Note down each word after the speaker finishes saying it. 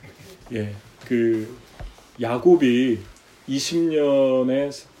예, 그 야곱이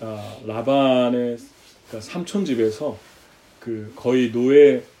 20년의 라반의 삼촌 집에서 그 거의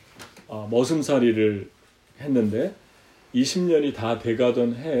노예 머슴살이를 했는데 20년이 다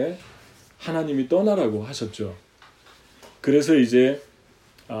돼가던 해에 하나님이 떠나라고 하셨죠. 그래서 이제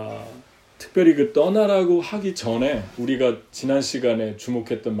특별히 그 떠나라고 하기 전에 우리가 지난 시간에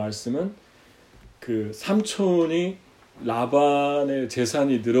주목했던 말씀은 그 삼촌이 라반의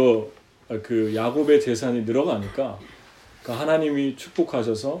재산이 그 야곱의 재산이 늘어가니까 그 하나님이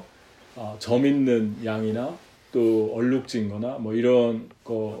축복하셔서 점 있는 양이나 또 얼룩진 거나 뭐 이런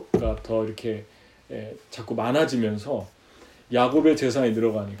거가 더 이렇게 자꾸 많아지면서 야곱의 재산이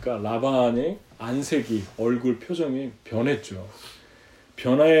늘어가니까 라반의 안색이, 얼굴 표정이 변했죠.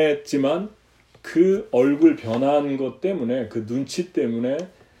 변했지만 그 얼굴 변한 것 때문에, 그 눈치 때문에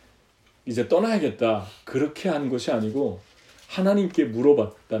이제 떠나야겠다 그렇게 한 것이 아니고 하나님께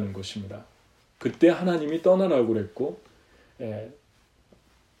물어봤다는 것입니다. 그때 하나님이 떠나라고 그랬고,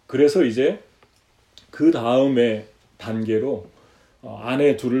 그래서 이제 그 다음에 단계로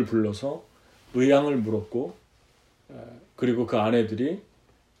아내 둘을 불러서 의향을 물었고, 그리고 그 아내들이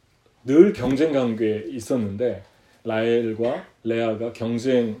늘 경쟁 관계에 있었는데, 라헬과 레아가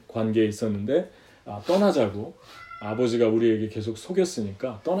경쟁 관계에 있었는데 떠나자고, 아버지가 우리에게 계속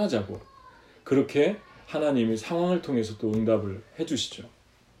속였으니까 떠나자고, 그렇게 하나님이 상황을 통해서 또 응답을 해주시죠.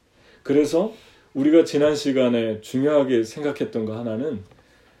 그래서 우리가 지난 시간에 중요하게 생각했던 거 하나는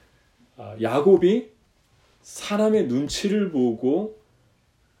야곱이 사람의 눈치를 보고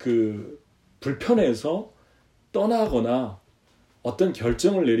그 불편해서 떠나거나 어떤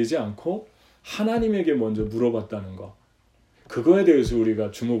결정을 내리지 않고 하나님에게 먼저 물어봤다는 거, 그거에 대해서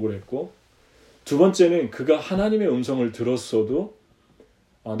우리가 주목을 했고, 두 번째는 그가 하나님의 음성을 들었어도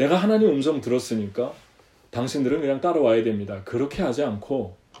내가 하나님의 음성 들었으니까 당신들은 그냥 따라와야 됩니다, 그렇게 하지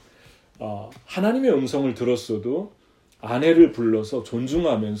않고 하나님의 음성을 들었어도 아내를 불러서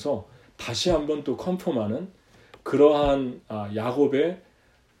존중하면서 다시 한번 또 컨펌하는 그러한 야곱의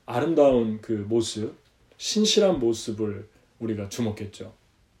아름다운 그 모습, 신실한 모습을 우리가 주목했죠.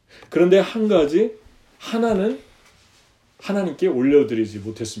 그런데 한 가지, 하나는 하나님께 올려드리지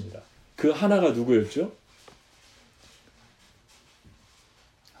못했습니다. 그 하나가 누구였죠?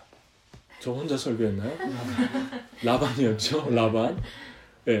 저 혼자 설교했나요? 라반이었죠. 라반.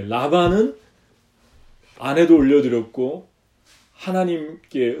 네, 라반은 아내도 올려드렸고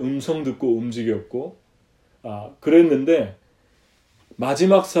하나님께 음성 듣고 움직였고 그랬는데,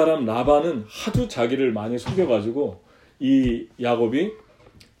 마지막 사람 라반은 하도 자기를 많이 속여가지고 이 야곱이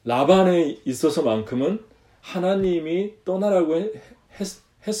라반에 있어서만큼은 하나님이 떠나라고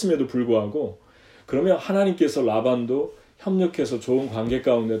했음에도 불구하고, 그러면 하나님께서 라반도 협력해서 좋은 관계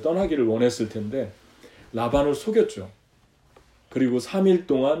가운데 떠나기를 원했을 텐데 라반을 속였죠. 그리고 3일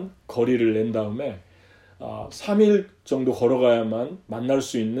동안 거리를 낸 다음에 3일 정도 걸어가야만 만날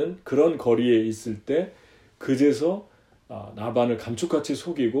수 있는 그런 거리에 있을 때 그제서 라반을 감쪽같이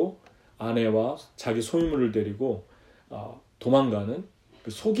속이고 아내와 자기 소유물을 데리고 도망가는,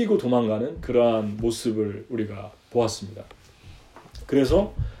 속이고 도망가는 그러한 모습을 우리가 보았습니다.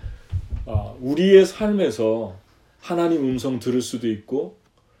 그래서 우리의 삶에서 하나님 음성 들을 수도 있고,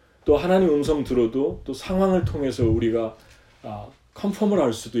 또 하나님 음성 들어도 또 상황을 통해서 우리가 컨펌을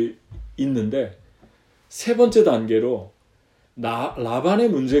할 수도 있는데, 세 번째 단계로 라반의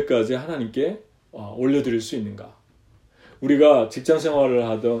문제까지 하나님께 올려드릴 수 있는가. 우리가 직장 생활을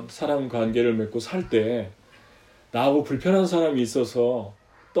하던 사람 관계를 맺고 살 때 나하고 불편한 사람이 있어서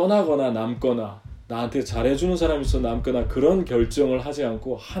떠나거나 남거나, 나한테 잘해주는 사람이 있어서 남거나 그런 결정을 하지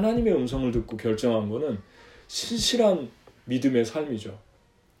않고 하나님의 음성을 듣고 결정한 거는 신실한 믿음의 삶이죠.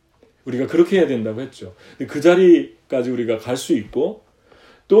 우리가 그렇게 해야 된다고 했죠. 그 자리까지 우리가 갈 수 있고,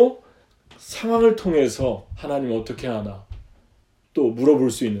 또 상황을 통해서 하나님 어떻게 하나 또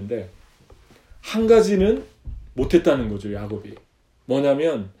물어볼 수 있는데, 한 가지는 못했다는 거죠, 야곱이.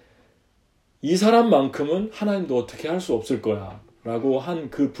 뭐냐면 이 사람만큼은 하나님도 어떻게 할 수 없을 거야 라고 한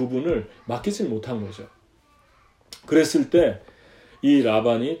그 부분을 맡기지 못한 거죠. 그랬을 때 이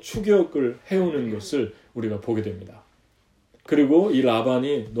라반이 추격을 해오는 것을 우리가 보게 됩니다. 그리고 이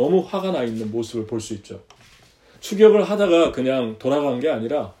라반이 너무 화가 나 있는 모습을 볼 수 있죠. 추격을 하다가 그냥 돌아간 게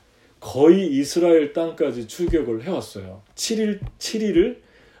아니라 거의 이스라엘 땅까지 추격을 해왔어요. 7일을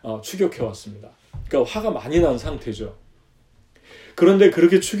추격해왔습니다. 그러니까 화가 많이 난 상태죠. 그런데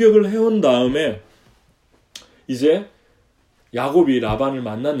그렇게 추격을 해온 다음에 이제 야곱이 라반을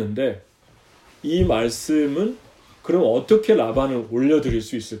만났는데, 이 말씀은 그럼 어떻게 라반을 올려드릴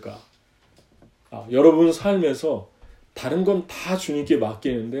수 있을까? 여러분 삶에서 다른 건 다 주님께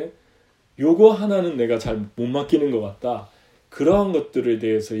맡기는데 요거 하나는 내가 잘 못 맡기는 것 같다. 그러한 것들에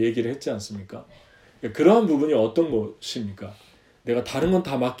대해서 얘기를 했지 않습니까? 그러한 부분이 어떤 것입니까? 내가 다른 건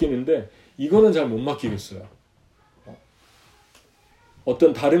다 맡기는데 이거는 잘 못 맡기겠어요.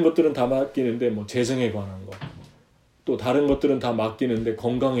 어떤 다른 것들은 다 맡기는데 뭐 재정에 관한 거, 또 다른 것들은 다 맡기는데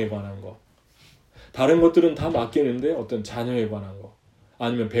건강에 관한 거, 다른 것들은 다 맡기는데 어떤 자녀에 관한 거,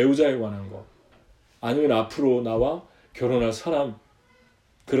 아니면 배우자에 관한 거, 아니면 앞으로 나와 결혼할 사람,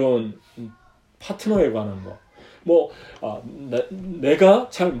 그런 파트너에 관한 거, 내가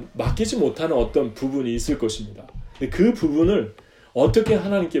잘 맡기지 못하는 어떤 부분이 있을 것입니다. 근데 그 부분을 어떻게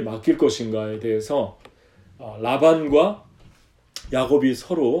하나님께 맡길 것인가에 대해서 라반과 야곱이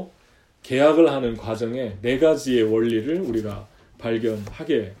서로 계약을 하는 과정에 4가지의 원리를 우리가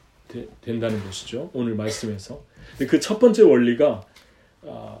발견하게 된다는 것이죠. 오늘 말씀에서. 그 첫 번째 원리가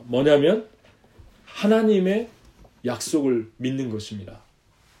뭐냐면 하나님의 약속을 믿는 것입니다.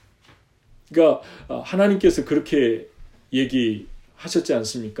 그러니까 하나님께서 그렇게 얘기하셨지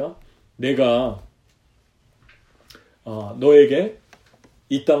않습니까? 내가 너에게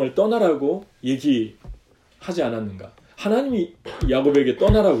이 땅을 떠나라고 얘기하지 않았는가? 하나님이 야곱에게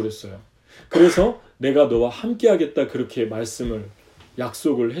떠나라고 그랬어요. 그래서 내가 너와 함께 하겠다, 그렇게 말씀을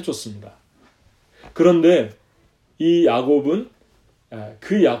약속을 해줬습니다. 그런데 이 야곱은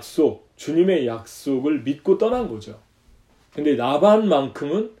그 약속, 주님의 약속을 믿고 떠난 거죠. 근데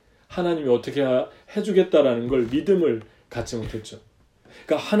라반만큼은 하나님이 어떻게 해주겠다라는 걸 믿음을 갖지 못했죠.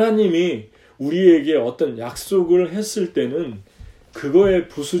 그러니까 하나님이 우리에게 어떤 약속을 했을 때는 그거의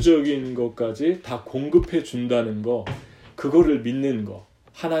부수적인 것까지 다 공급해 준다는 거, 그거를 믿는 거,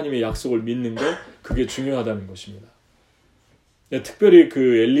 하나님의 약속을 믿는 거, 그게 중요하다는 것입니다. 특별히 그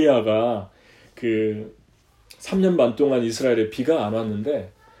엘리야가 그 3년 반 동안 이스라엘에 비가 안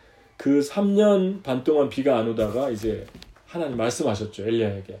왔는데, 그 3년 반 동안 비가 안 오다가 이제 하나님 말씀하셨죠.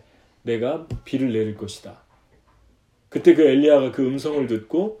 엘리야에게 내가 비를 내릴 것이다. 그때 그 엘리야가 그 음성을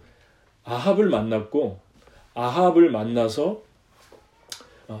듣고 아합을 만났고, 아합을 만나서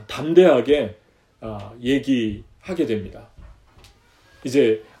담대하게 얘기하게 됩니다.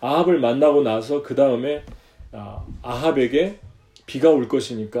 이제 아합을 만나고 나서 그 다음에 아합에게 비가 올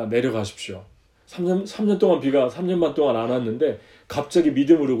것이니까 내려가십시오. 3년 동안 비가 3년 반 동안 안 왔는데 갑자기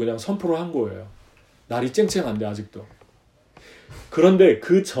믿음으로 그냥 선포를 한 거예요. 날이 쨍쨍한데 아직도. 그런데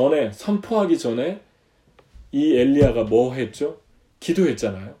그 전에, 선포하기 전에 이 엘리야가 뭐 했죠?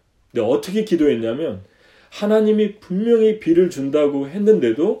 기도했잖아요. 근데 어떻게 기도했냐면 하나님이 분명히 비를 준다고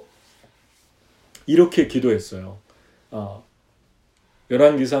했는데도 이렇게 기도했어요.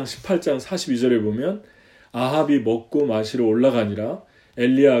 열왕기상 18장 42절에 보면 아합이 먹고 마시러 올라가니라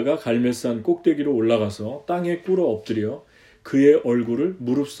엘리야가 갈멜산 꼭대기로 올라가서 땅에 꿇어 엎드려 그의 얼굴을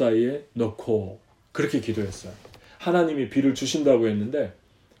무릎 사이에 넣고, 그렇게 기도했어요. 하나님이 비를 주신다고 했는데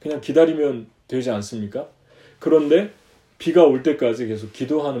그냥 기다리면 되지 않습니까? 그런데 비가 올 때까지 계속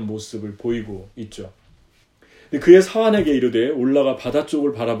기도하는 모습을 보이고 있죠. 그의 사환에게 이르되 올라가 바다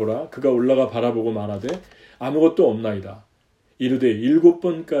쪽을 바라보라. 그가 올라가 바라보고 말하되 아무것도 없나이다. 이르되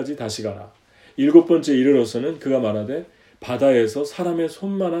 7번까지 다시 가라. 7번째 이르러서는 그가 말하되 바다에서 사람의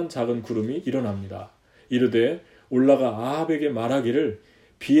손만한 작은 구름이 일어납니다. 이르되 올라가 아합에게 말하기를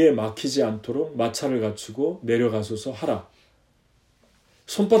비에 막히지 않도록 마차를 갖추고 내려가소서 하라.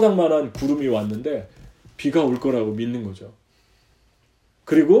 손바닥만한 구름이 왔는데 비가 올 거라고 믿는 거죠.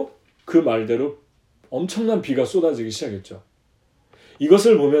 그리고 그 말대로 엄청난 비가 쏟아지기 시작했죠.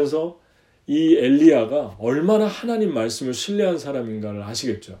 이것을 보면서 이 엘리야가 얼마나 하나님 말씀을 신뢰한 사람인가를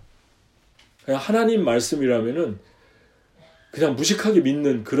아시겠죠. 그냥 하나님 말씀이라면은 그냥 무식하게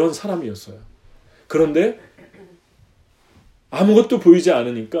믿는 그런 사람이었어요. 그런데 아무것도 보이지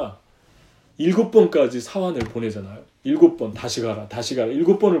않으니까 7번까지 사환을 보내잖아요. 7번 다시 가라, 다시 가라.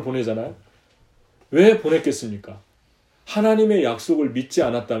 7번을 보내잖아요. 왜 보냈겠습니까? 하나님의 약속을 믿지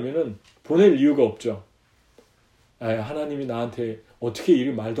않았다면 보낼 이유가 없죠. 하나님이 나한테 어떻게 이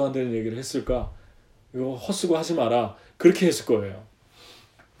말도 안 되는 얘기를 했을까? 이거 헛수고 하지 마라. 그렇게 했을 거예요.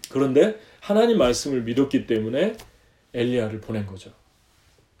 그런데 하나님 말씀을 믿었기 때문에 엘리야를 보낸 거죠.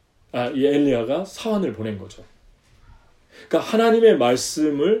 이 엘리야가 사환을 보낸 거죠. 그러니까 하나님의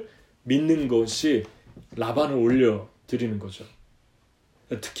말씀을 믿는 것이 라반을 올려드리는 거죠.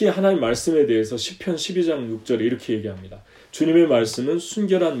 특히 하나님 말씀에 대해서 시편 12장 6절에 이렇게 얘기합니다. 주님의 말씀은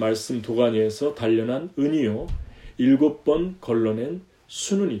순결한 말씀 도가니에서 단련한 은이요 7번 걸러낸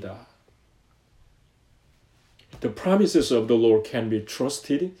수는이다. The promises of the Lord can be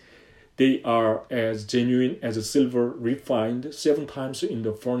trusted. They are as genuine as silver refined 7 times in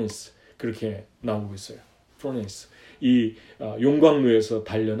the furnace. 그렇게 나오고 있어요. furnace. 이 용광로에서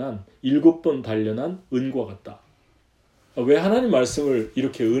단련한 7번 단련한 은과 같다. 왜 하나님 말씀을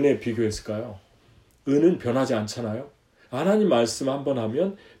이렇게 은에 비교했을까요? 은은 변하지 않잖아요. 하나님 말씀 한번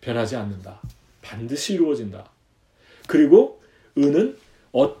하면 변하지 않는다. 반드시 이루어진다. 그리고 은은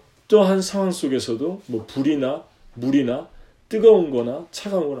어떠한 상황 속에서도 뭐 불이나 물이나 뜨거운 거나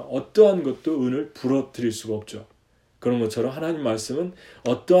차가운 거나 어떠한 것도 은을 부러뜨릴 수가 없죠. 그런 것처럼 하나님 말씀은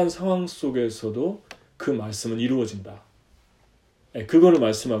어떠한 상황 속에서도 그 말씀은 이루어진다. 그거를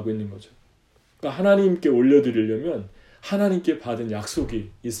말씀하고 있는 거죠. 그러니까 하나님께 올려드리려면 하나님께 받은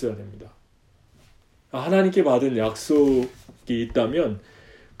약속이 있어야 됩니다. 하나님께 받은 약속이 있다면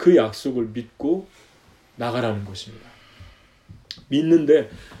그 약속을 믿고 나가라는 것입니다. 믿는데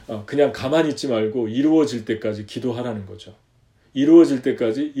그냥 가만히 있지 말고 이루어질 때까지 기도하라는 거죠. 이루어질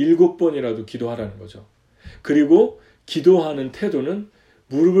때까지 7번이라도 기도하라는 거죠. 그리고 기도하는 태도는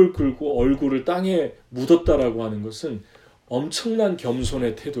무릎을 꿇고 얼굴을 땅에 묻었다라고 하는 것은 엄청난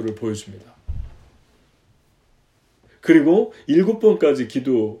겸손의 태도를 보여줍니다. 그리고 7번까지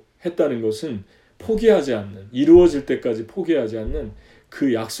기도했다는 것은 포기하지 않는, 이루어질 때까지 포기하지 않는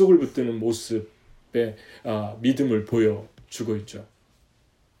그 약속을 붙드는 모습의 믿음을 보여주고 있죠.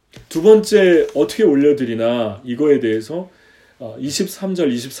 두 번째 어떻게 올려드리나 이거에 대해서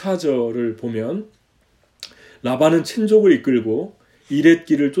 23절, 24절을 보면 라반은 친족을 이끌고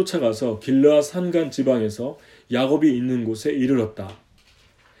이렛길을 쫓아가서 길르앗 산간 지방에서 야곱이 있는 곳에 이르렀다.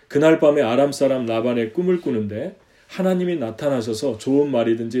 그날 밤에 아람 사람 라반의 꿈을 꾸는데 하나님이 나타나셔서 좋은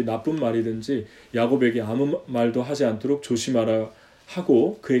말이든지 나쁜 말이든지 야곱에게 아무 말도 하지 않도록 조심하라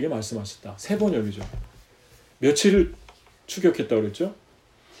하고 그에게 말씀하셨다. 3번역이죠. 며칠을 추격했다고 그랬죠?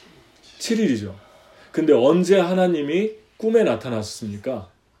 7일이죠. 근데 언제 하나님이 꿈에 나타났습니까?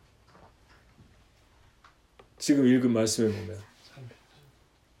 지금 읽은 말씀에 보면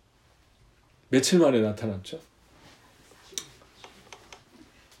며칠 만에 나타났죠?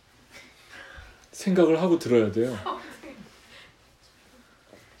 생각을 하고 들어야 돼요.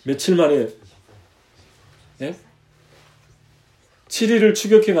 며칠 만에 7일을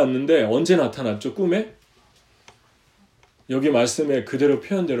추격해 갔는데 언제 나타났죠? 꿈에? 여기 말씀에 그대로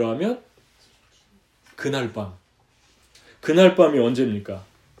표현대로 하면 그날 밤. 그날 밤이 언제입니까?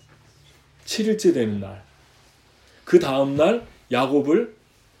 7일째 되는 날. 그 다음 날 야곱을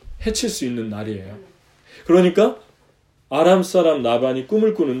해칠 수 있는 날이에요. 그러니까 아람 사람 라반이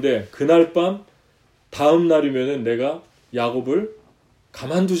꿈을 꾸는데 그날 밤 다음 날이면은 내가 야곱을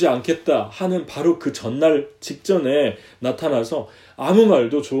가만두지 않겠다 하는 바로 그 전날 직전에 나타나서 아무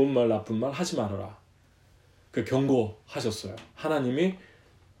말도 좋은 말 나쁜 말 하지 말아라. 그 경고하셨어요. 하나님이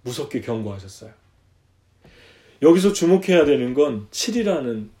무섭게 경고하셨어요. 여기서 주목해야 되는 건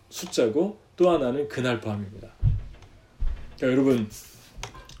 7이라는 숫자고 또 하나는 그날 밤입니다. 그러니까 여러분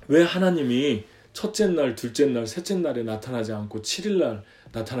왜 하나님이 첫째 날, 둘째 날, 셋째 날에 나타나지 않고 7일 날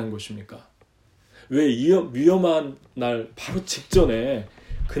나타난 것입니까? 왜 위험한 날 바로 직전에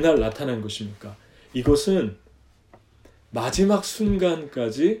그날 나타난 것입니까? 이것은 마지막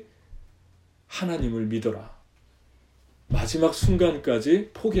순간까지 하나님을 믿어라. 마지막 순간까지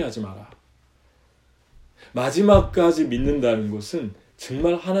포기하지 마라. 마지막까지 믿는다는 것은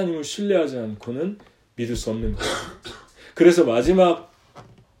정말 하나님을 신뢰하지 않고는 믿을 수 없는 것입니다. 그래서 마지막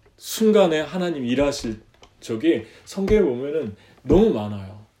순간에 하나님 일하실 적이 성경에 보면은 너무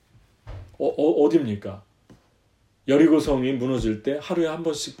많아요. 어디입니까? 여리고성이 무너질 때 하루에 한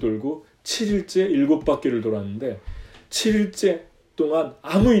번씩 돌고 7일째 7바퀴를 돌았는데 7일째 동안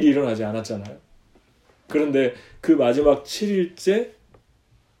아무 일이 일어나지 않았잖아요. 그런데 그 마지막 7일째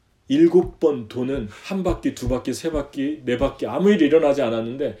 7번 도는 한 바퀴, 두 바퀴, 세 바퀴, 네 바퀴 아무 일이 일어나지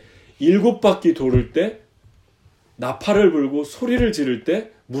않았는데 7바퀴 돌을 때 나팔을 불고 소리를 지를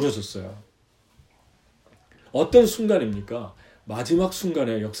때 무너졌어요. 어떤 순간입니까? 마지막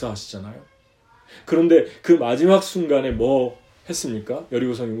순간에 역사하시잖아요. 그런데 그 마지막 순간에 뭐 했습니까?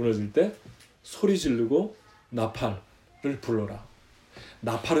 여리고성이 무너질 때 소리 지르고 나팔을 불러라.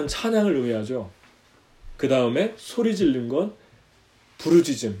 나팔은 찬양을 의미하죠. 그 다음에 소리 지른 건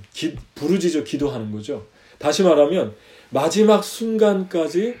부르짖어 기도하는 거죠. 다시 말하면 마지막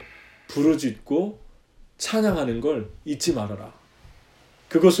순간까지 부르짖고 찬양하는 걸 잊지 말아라.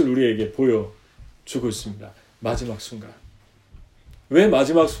 그것을 우리에게 보여주고 있습니다. 마지막 순간. 왜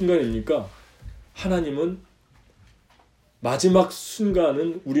마지막 순간입니까? 하나님은 마지막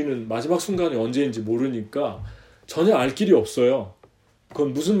순간은 우리는 마지막 순간이 언제인지 모르니까 전혀 알 길이 없어요.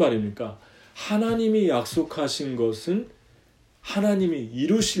 그건 무슨 말입니까? 하나님이 약속하신 것은 하나님이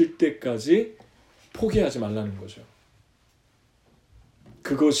이루실 때까지 포기하지 말라는 거죠.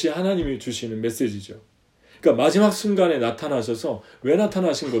 그것이 하나님이 주시는 메시지죠. 그러니까 마지막 순간에 나타나셔서 왜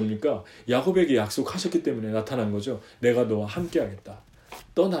나타나신 겁니까? 야곱에게 약속하셨기 때문에 나타난 거죠. 내가 너와 함께 하겠다.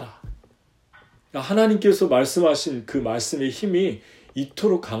 떠나라. 하나님께서 말씀하신 그 말씀의 힘이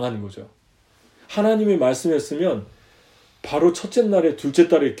이토록 강한 거죠. 하나님이 말씀했으면 바로 첫째 날에 둘째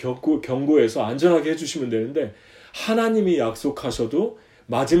날에 경고해서 안전하게 해주시면 되는데 하나님이 약속하셔도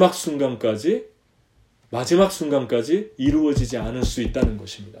마지막 순간까지 이루어지지 않을 수 있다는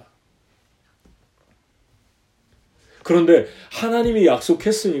것입니다. 그런데 하나님이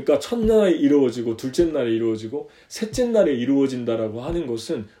약속했으니까 첫날에 이루어지고 둘째 날에 이루어지고 셋째 날에 이루어진다라고 하는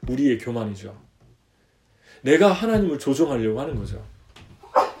것은 우리의 교만이죠. 내가 하나님을 조종하려고 하는 거죠.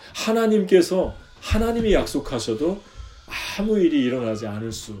 하나님이 약속하셔도 아무 일이 일어나지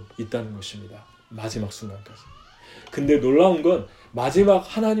않을 수 있다는 것입니다. 마지막 순간까지. 근데 놀라운 건 마지막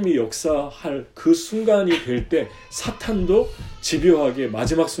하나님이 역사할 그 순간이 될 때 사탄도 집요하게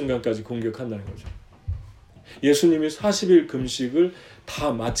마지막 순간까지 공격한다는 거죠. 예수님이 40일 금식을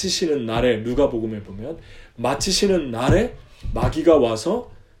다 마치시는 날에 누가복음에 보면 마치시는 날에 마귀가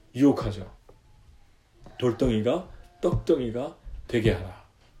와서 유혹하죠. 돌덩이가 떡덩이가 되게 하라.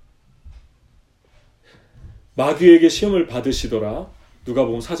 마귀에게 시험을 받으시더라.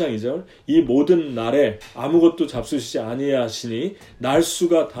 누가복음 4장 2절 이 모든 날에 아무것도 잡수시지 아니하시니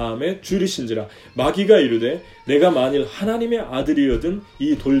날수가 다음에 줄이신지라. 마귀가 이르되 내가 만일 하나님의 아들이여든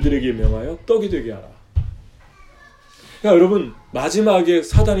이 돌들에게 명하여 떡이 되게 하라. 그러니까 여러분 마지막에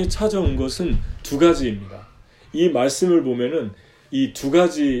사단이 찾아온 것은 두 가지입니다. 이 말씀을 보면은 이 두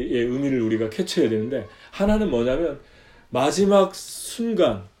가지의 의미를 우리가 캐치해야 되는데 하나는 뭐냐면 마지막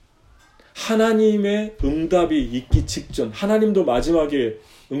순간 하나님의 응답이 있기 직전 하나님도 마지막에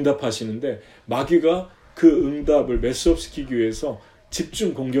응답하시는데 마귀가 그 응답을 메스업시키기 위해서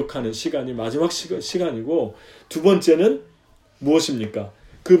집중 공격하는 시간이 마지막 시간이고 두 번째는 무엇입니까?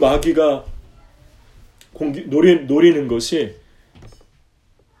 그 마귀가 노리는 것이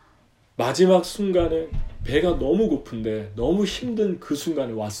마지막 순간에 배가 너무 고픈데 너무 힘든 그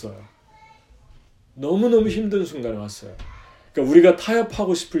순간에 왔어요. 너무너무 힘든 순간에 왔어요. 그러니까 우리가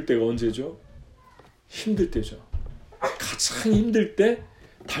타협하고 싶을 때가 언제죠? 힘들 때죠. 가장 힘들 때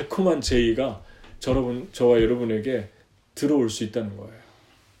달콤한 제의가 저와 여러분에게 들어올 수 있다는 거예요.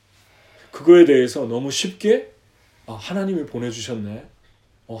 그거에 대해서 너무 쉽게 하나님이 보내주셨네.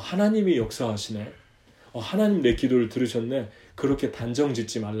 하나님이 역사하시네. 하나님 내 기도를 들으셨네. 그렇게 단정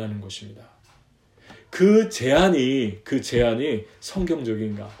짓지 말라는 것입니다. 그 제안이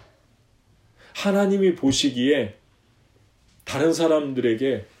성경적인가? 하나님이 보시기에 다른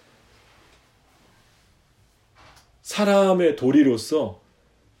사람들에게 사람의 도리로서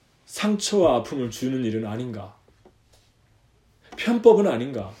상처와 아픔을 주는 일은 아닌가? 편법은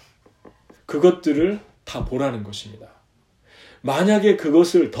아닌가? 그것들을 다 보라는 것입니다. 만약에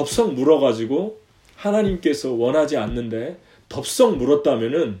그것을 덥석 물어가지고 하나님께서 원하지 않는데 덥석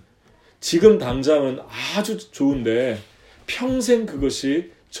물었다면은 지금 당장은 아주 좋은데 평생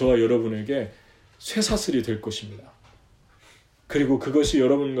그것이 저와 여러분에게 쇠사슬이 될 것입니다. 그리고 그것이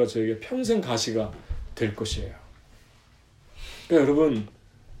여러분과 저에게 평생 가시가 될 것이에요. 그러니까 여러분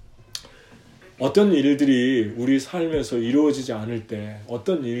어떤 일들이 우리 삶에서 이루어지지 않을 때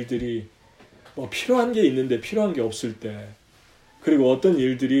어떤 일들이 필요한 게 있는데 필요한 게 없을 때 그리고 어떤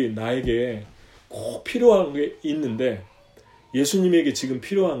일들이 나에게 꼭 필요한 게 있는데 예수님에게 지금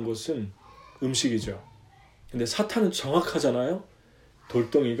필요한 것은 음식이죠. 근데 사탄은 정확하잖아요.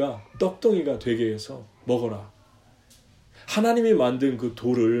 돌덩이가 떡덩이가 되게 해서 먹어라. 하나님이 만든 그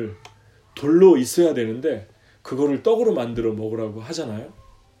돌로 있어야 되는데 그거를 떡으로 만들어 먹으라고 하잖아요.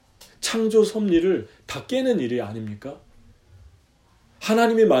 창조 섭리를 다 깨는 일이 아닙니까?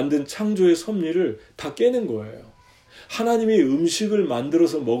 하나님이 만든 창조의 섭리를 다 깨는 거예요. 하나님이 음식을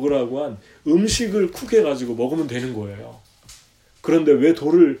만들어서 먹으라고 한 음식을 쿡 해가지고 먹으면 되는 거예요. 그런데 왜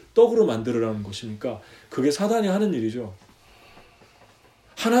돌을 떡으로 만들으라는 것입니까? 그게 사단이 하는 일이죠.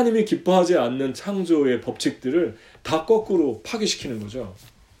 하나님이 기뻐하지 않는 창조의 법칙들을 다 거꾸로 파괴시키는 거죠.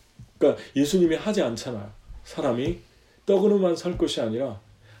 그러니까 예수님이 하지 않잖아요. 사람이 떡으로만 살 것이 아니라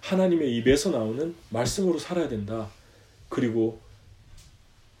하나님의 입에서 나오는 말씀으로 살아야 된다. 그리고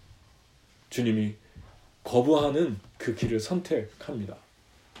주님이 거부하는 그 길을 선택합니다.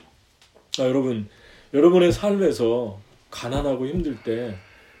 여러분의 삶에서 가난하고 힘들 때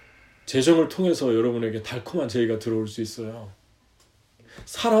재정을 통해서 여러분에게 달콤한 제의가 들어올 수 있어요.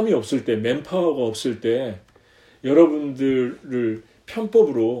 사람이 없을 때, 맨파워가 없을 때 여러분들을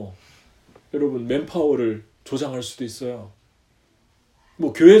편법으로 여러분 맨파워를 조장할 수도 있어요.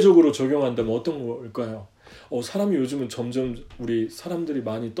 교회적으로 적용한다면 어떤 걸까요? 사람이 요즘은 점점 우리 사람들이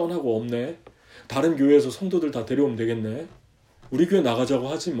많이 떠나고 없네. 다른 교회에서 성도들 다 데려오면 되겠네. 우리 교회 나가자고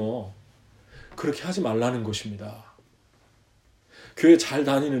하지 뭐. 그렇게 하지 말라는 것입니다. 교회 잘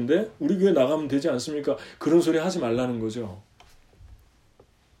다니는데 우리 교회 나가면 되지 않습니까? 그런 소리 하지 말라는 거죠.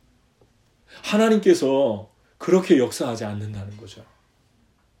 하나님께서 그렇게 역사하지 않는다는 거죠.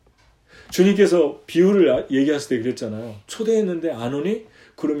 주님께서 비유를 얘기하실 때 그랬잖아요. 초대했는데 안 오니?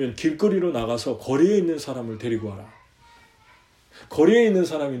 그러면 길거리로 나가서 거리에 있는 사람을 데리고 와라. 거리에 있는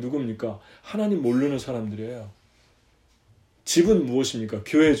사람이 누굽니까? 하나님 모르는 사람들이에요. 집은 무엇입니까?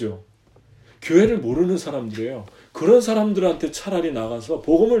 교회죠. 교회를 모르는 사람들이에요. 그런 사람들한테 차라리 나가서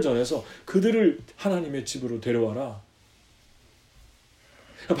복음을 전해서 그들을 하나님의 집으로 데려와라.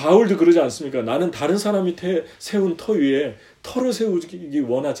 바울도 그러지 않습니까? 나는 다른 사람이 세운 터 위에 터를 세우기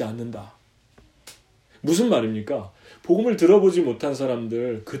원하지 않는다. 무슨 말입니까? 복음을 들어보지 못한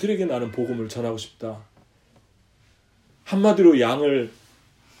사람들, 그들에게 나는 복음을 전하고 싶다. 한마디로 양을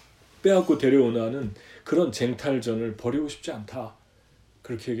빼앗고 데려오는 그런 쟁탈전을 벌이고 싶지 않다.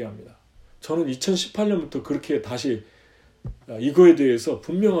 그렇게 얘기합니다. 저는 2018년부터 그렇게 다시 이거에 대해서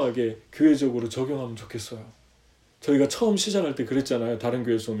분명하게 교회적으로 적용하면 좋겠어요. 저희가 처음 시작할 때 그랬잖아요. 다른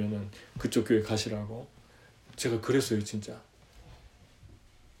교회에서 오면은 그쪽 교회 가시라고. 제가 그랬어요, 진짜.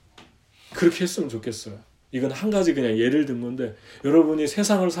 그렇게 했으면 좋겠어요. 이건 한 가지 그냥 예를 든 건데, 여러분이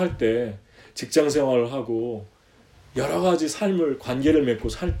세상을 살 때, 직장 생활을 하고 여러 가지 삶을, 관계를 맺고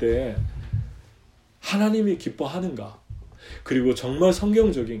살 때 하나님이 기뻐하는가? 그리고 정말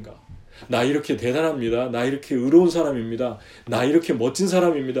성경적인가? 나 이렇게 대단합니다. 나 이렇게 의로운 사람입니다. 나 이렇게 멋진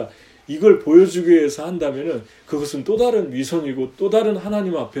사람입니다. 이걸 보여주기 위해서 한다면은 그것은 또 다른 위선이고 또 다른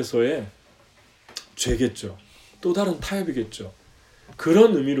하나님 앞에서의 죄겠죠. 또 다른 타협이겠죠.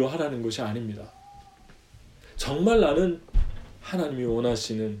 그런 의미로 하라는 것이 아닙니다. 정말 나는 하나님이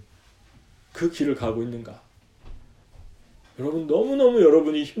원하시는 그 길을 가고 있는가? 여러분, 너무너무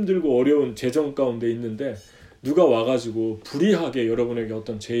여러분이 힘들고 어려운 재정 가운데 있는데 누가 와가지고 불의하게 여러분에게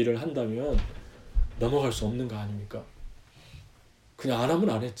어떤 제의를 한다면 넘어갈 수 없는 거 아닙니까? 그냥 안 하면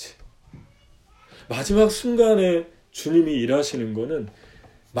안 했지. 마지막 순간에 주님이 일하시는 거는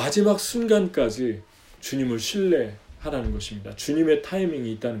마지막 순간까지 주님을 신뢰하라는 것입니다. 주님의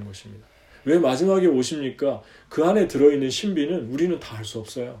타이밍이 있다는 것입니다. 왜 마지막에 오십니까? 그 안에 들어있는 신비는 우리는 다 알 수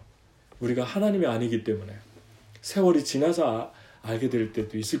없어요. 우리가 하나님이 아니기 때문에. 세월이 지나서 알게 될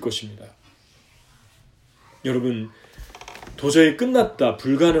때도 있을 것입니다. 여러분, 도저히 끝났다,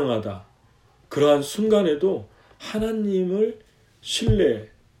 불가능하다, 그러한 순간에도 하나님을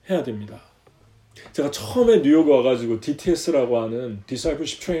신뢰해야 됩니다. 제가 처음에 뉴욕 와가지고 DTS라고 하는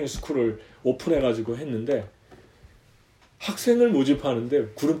Discipleship Training School을 오픈해가지고 했는데 학생을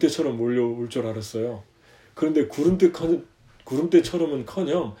모집하는데 구름대처럼 몰려올 줄 알았어요. 그런데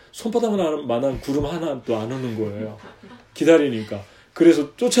구름대처럼은커녕 손바닥만한 구름 하나도 안 오는 거예요. 기다리니까.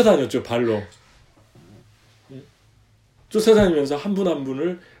 그래서 쫓아다녔죠, 발로. 쫓아다니면서 한 분 한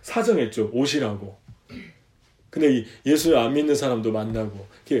분을 사정했죠, 오시라고. 근데 예수 안 믿는 사람도 만나고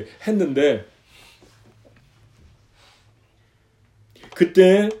이렇게 했는데,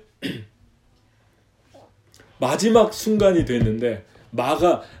 그때 마지막 순간이 됐는데,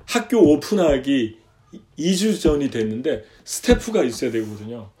 마가 학교 오픈하기 2주 전이 됐는데 스태프가 있어야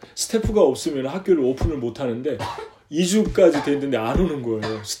되거든요. 스태프가 없으면 학교를 오픈을 못 하는데 2주까지 됐는데 안 오는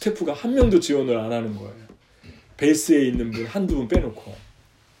거예요. 스태프가 한 명도 지원을 안 하는 거예요. 베이스에 있는 분 한두 분 빼놓고.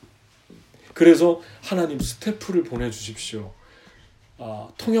 그래서 하나님 스태프를 보내주십시오.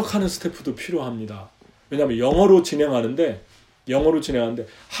 통역하는 스태프도 필요합니다. 왜냐하면 영어로 진행하는데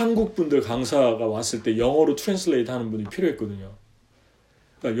한국 분들 강사가 왔을 때 영어로 트랜슬레이트 하는 분이 필요했거든요.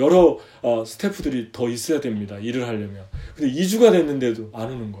 그러니까 여러 스태프들이 더 있어야 됩니다. 일을 하려면. 근데 2주가 됐는데도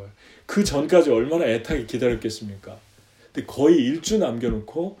안 오는 거예요. 그 전까지 얼마나 애타게 기다렸겠습니까? 근데 거의 1주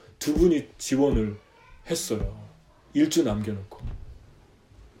남겨놓고 두 분이 지원을 했어요. 1주 남겨놓고.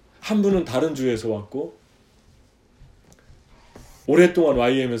 한 분은 다른 주에서 왔고, 오랫동안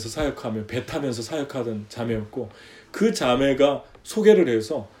YM에서 사역하며 배 타면서 사역하던 자매였고, 그 자매가 소개를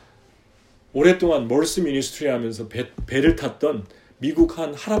해서 오랫동안 멀스 미니스트리 하면서 배를 탔던 미국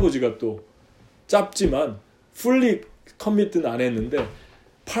한 할아버지가 또 짧지만 풀리 커밋은 안 했는데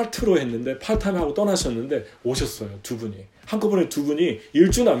파트로 했는데 파트타임하고 떠나셨는데 오셨어요. 두 분이. 한꺼번에 두 분이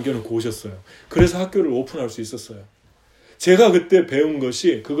 1주 남겨놓고 오셨어요. 그래서 학교를 오픈할 수 있었어요. 제가 그때 배운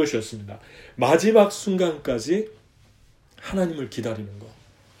것이 그것이었습니다. 마지막 순간까지 하나님을 기다리는 거.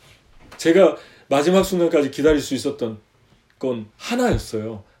 제가 마지막 순간까지 기다릴 수 있었던 건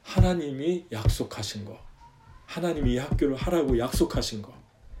하나였어요. 하나님이 약속하신 거. 하나님이 이 학교를 하라고 약속하신 거.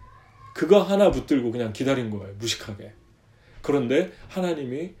 그거 하나 붙들고 그냥 기다린 거예요. 무식하게. 그런데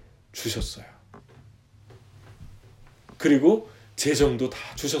하나님이 주셨어요. 그리고 재정도 다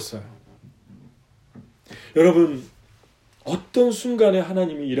주셨어요. 여러분, 어떤 순간에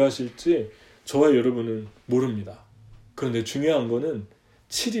하나님이 일하실지 저와 여러분은 모릅니다. 그런데 중요한 거는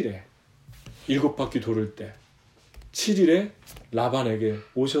 7일에 7바퀴 돌을 때 7일에 라반에게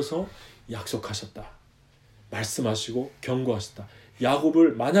오셔서 약속하셨다. 말씀하시고 경고하셨다.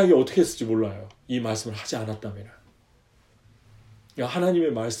 야곱을 만약에 어떻게 했을지 몰라요. 이 말씀을 하지 않았다면.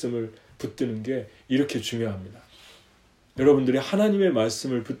 하나님의 말씀을 붙드는 게 이렇게 중요합니다. 여러분들이 하나님의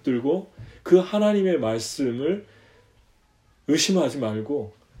말씀을 붙들고 그 하나님의 말씀을 의심하지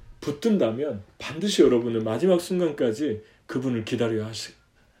말고 붙든다면 반드시 여러분은 마지막 순간까지 그분을 기다려야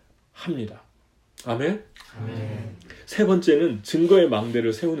합니다. 아멘? 아멘. 세 번째는 증거의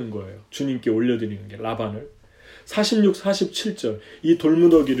망대를 세우는 거예요. 주님께 올려드리는 게, 라반을. 46, 47절 이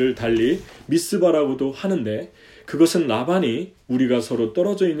돌무더기를 달리 미스바라고도 하는데 그것은 라반이 우리가 서로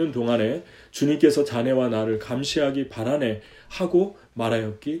떨어져 있는 동안에 주님께서 자네와 나를 감시하기 바라네 하고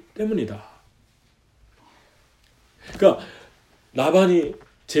말하였기 때문이다. 그러니까 라반이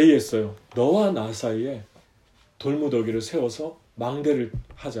제의했어요. 너와 나 사이에 돌무더기를 세워서 망대를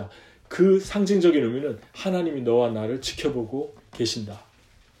하자. 그 상징적인 의미는 하나님이 너와 나를 지켜보고 계신다.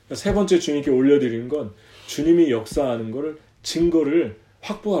 그러니까 세 번째 주님께 올려드리는 건 주님이 역사하는 것을 증거를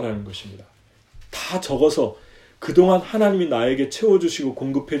확보하라는 것입니다. 다 적어서 그동안 하나님이 나에게 채워주시고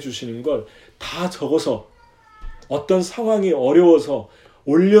공급해 주시는 걸 다 적어서 어떤 상황이 어려워서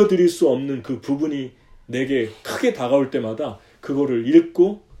올려드릴 수 없는 그 부분이 내게 크게 다가올 때마다 그거를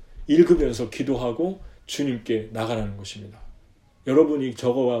읽으면서 기도하고 주님께 나가라는 것입니다. 여러분이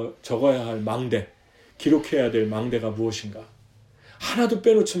적어야 할 망대, 기록해야 될 망대가 무엇인가? 하나도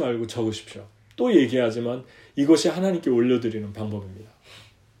빼놓지 말고 적으십시오. 또 얘기하지만 이것이 하나님께 올려드리는 방법입니다.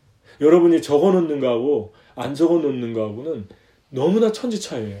 여러분이 적어놓는 거하고 안 적어놓는 거하고는 너무나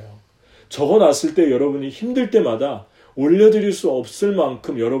천지차이예요. 적어놨을 때 여러분이 힘들 때마다 올려드릴 수 없을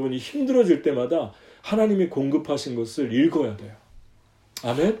만큼 여러분이 힘들어질 때마다 하나님이 공급하신 것을 읽어야 돼요.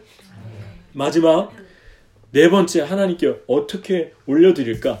 아멘? 마지막 네 번째 하나님께 어떻게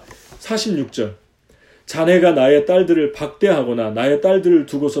올려드릴까? 46절 자네가 나의 딸들을 박대하거나 나의 딸들을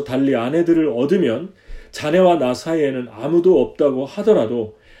두고서 달리 아내들을 얻으면 자네와 나 사이에는 아무도 없다고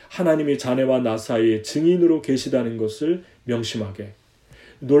하더라도 하나님이 자네와 나 사이에 증인으로 계시다는 것을 명심하게.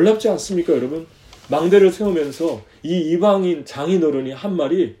 놀랍지 않습니까, 여러분? 망대를 세우면서 이 이방인 장인어른이 한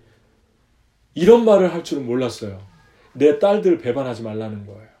말이 이런 말을 할 줄은 몰랐어요. 내 딸들 배반하지 말라는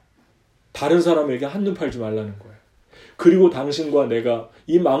거예요. 다른 사람에게 한눈 팔지 말라는 거예요. 그리고 당신과 내가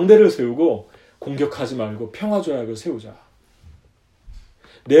이 망대를 세우고 공격하지 말고 평화조약을 세우자.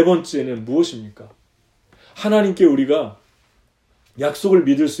 네 번째는 무엇입니까? 하나님께 우리가 약속을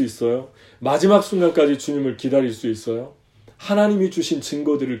믿을 수 있어요. 마지막 순간까지 주님을 기다릴 수 있어요. 하나님이 주신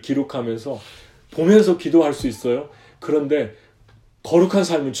증거들을 기록하면서 보면서 기도할 수 있어요. 그런데 거룩한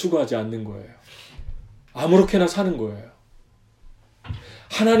삶을 추구하지 않는 거예요. 아무렇게나 사는 거예요.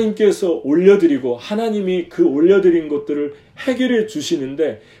 하나님께서 올려드리고 하나님이 그 올려드린 것들을 해결해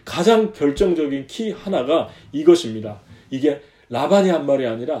주시는데 가장 결정적인 키 하나가 이것입니다. 이게 라반이 한 말이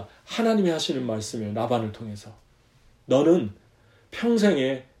아니라 하나님이 하시는 말씀이에요. 라반을 통해서. 너는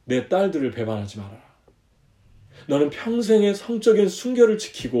평생에 내 딸들을 배반하지 말아라. 너는 평생의 성적인 순결을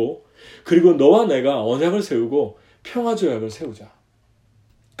지키고 그리고 너와 내가 언약을 세우고 평화조약을 세우자.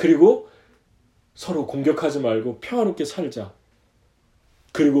 그리고 서로 공격하지 말고 평화롭게 살자.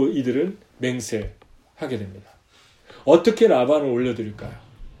 그리고 이들은 맹세하게 됩니다. 어떻게 라반을 올려드릴까요?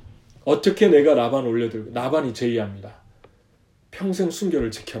 어떻게 내가 라반을 올려드릴까요? 라반이 제의합니다. 평생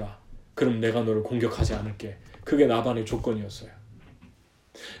순결을 지켜라. 그럼 내가 너를 공격하지 않을게. 그게 라반의 조건이었어요.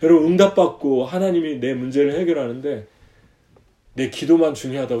 여러분 응답받고 하나님이 내 문제를 해결하는데 내 기도만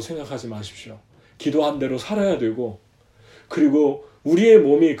중요하다고 생각하지 마십시오. 기도한 대로 살아야 되고 그리고 우리의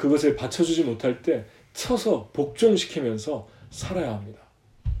몸이 그것을 받쳐주지 못할 때 쳐서 복종시키면서 살아야 합니다.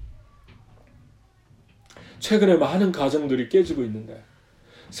 최근에 많은 가정들이 깨지고 있는데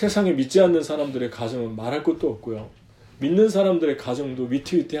세상에 믿지 않는 사람들의 가정은 말할 것도 없고요. 믿는 사람들의 가정도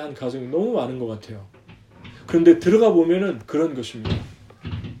위태위태한 가정이 너무 많은 것 같아요. 그런데 들어가 보면은 그런 것입니다.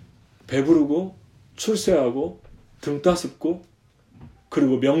 배부르고 출세하고 등 따숩고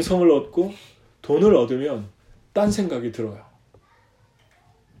그리고 명성을 얻고 돈을 얻으면 딴 생각이 들어요.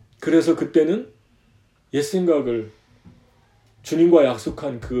 그래서 그때는 옛 생각을 주님과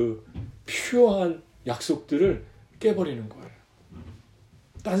약속한 그 퓨어한 약속들을 깨버리는 거예요.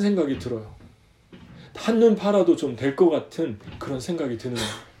 딴 생각이 들어요. 한눈 팔아도 좀 될 것 같은 그런 생각이 드는 거예요.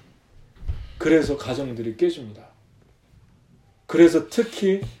 그래서 가정들이 깨집니다. 그래서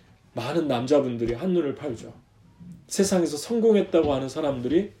특히 많은 남자분들이 한눈을 팔죠. 세상에서 성공했다고 하는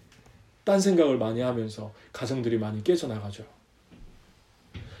사람들이 딴 생각을 많이 하면서 가정들이 많이 깨져나가죠.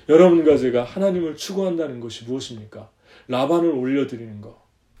 여러분과 제가 하나님을 추구한다는 것이 무엇입니까? 라반을 올려드리는 것.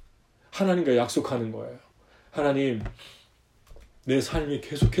 하나님과 약속하는 거예요. 하나님, 내 삶이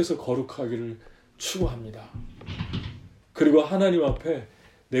계속해서 거룩하기를 추구합니다. 그리고 하나님 앞에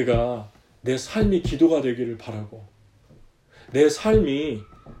내가 내 삶이 기도가 되기를 바라고 내 삶이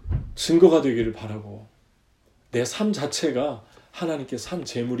증거가 되기를 바라고 내 삶 자체가 하나님께 산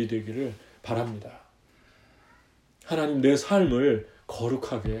제물이 되기를 바랍니다. 하나님 내 삶을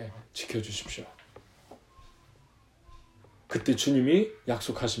거룩하게 지켜주십시오. 그때 주님이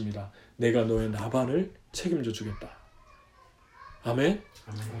약속하십니다. 내가 너의 나반을 책임져 주겠다. 아멘.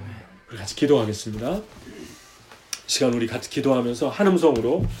 우리 같이 기도하겠습니다. 시간 우리 같이 기도하면서 한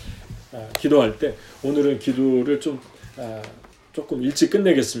음성으로 기도할 때 오늘은 기도를 조금 일찍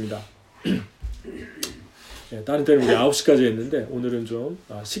끝내겠습니다. 다른 때는 우리 9시까지 했는데 오늘은 좀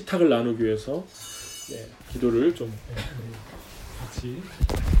식탁을 나누기 위해서 기도를 좀 같이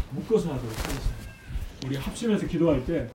묶어서 하도록 하겠습니다. 우리 합심해서 기도할 때